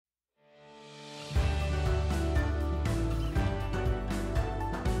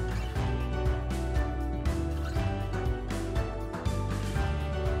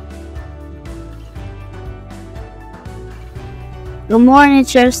Good morning,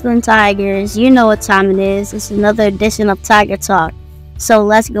 Tristan Tigers. You know what time it is. It's another edition of Tiger Talk. So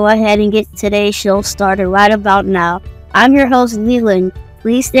let's go ahead and get today's show started right about now. I'm your host, Leland.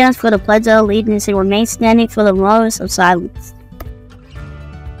 Please stand for the Pledge of Allegiance and remain standing for the moments of silence.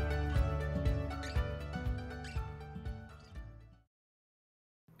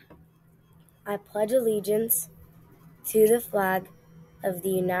 I pledge allegiance to the flag of the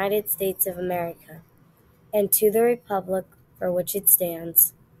United States of America and to the republic for which it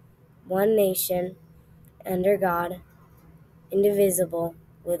stands, one nation, under God, indivisible,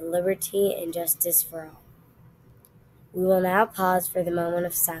 with liberty and justice for all. We will now pause for the moment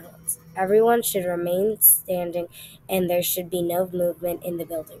of silence. Everyone should remain standing and there should be no movement in the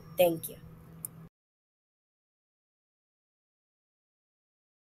building. Thank you.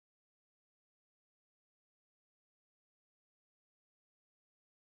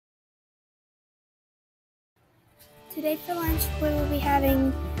 Today for lunch, we will be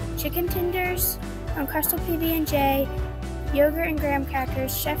having chicken tenders, Uncrustable PB&J, yogurt and graham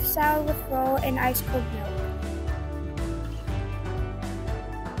crackers, chef salad with roll, and ice cold milk.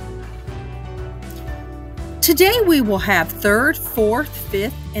 Today we will have 3rd, 4th,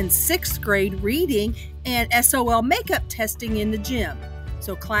 5th, and 6th grade reading and SOL makeup testing in the gym.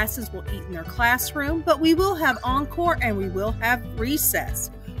 So classes will eat in their classroom, but we will have encore and we will have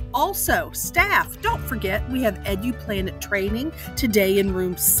recess. Also, staff, don't forget we have EduPlanet training today in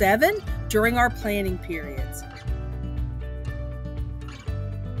room 7 during our planning periods.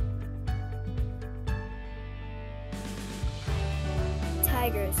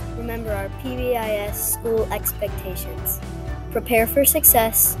 Tigers, remember our PBIS school expectations. Prepare for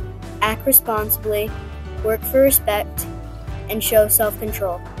success, act responsibly, work for respect, and show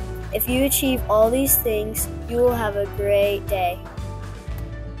self-control. If you achieve all these things, you will have a great day.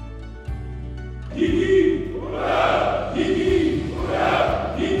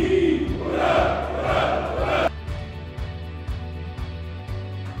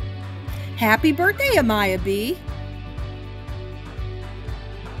 Happy birthday, Amaya B.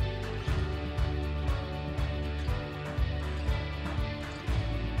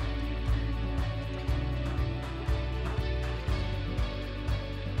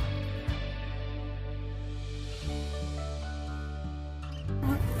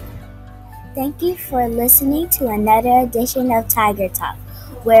 Thank you for listening to another edition of Tiger Talk,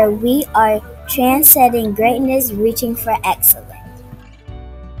 where we are transcending greatness, reaching for excellence.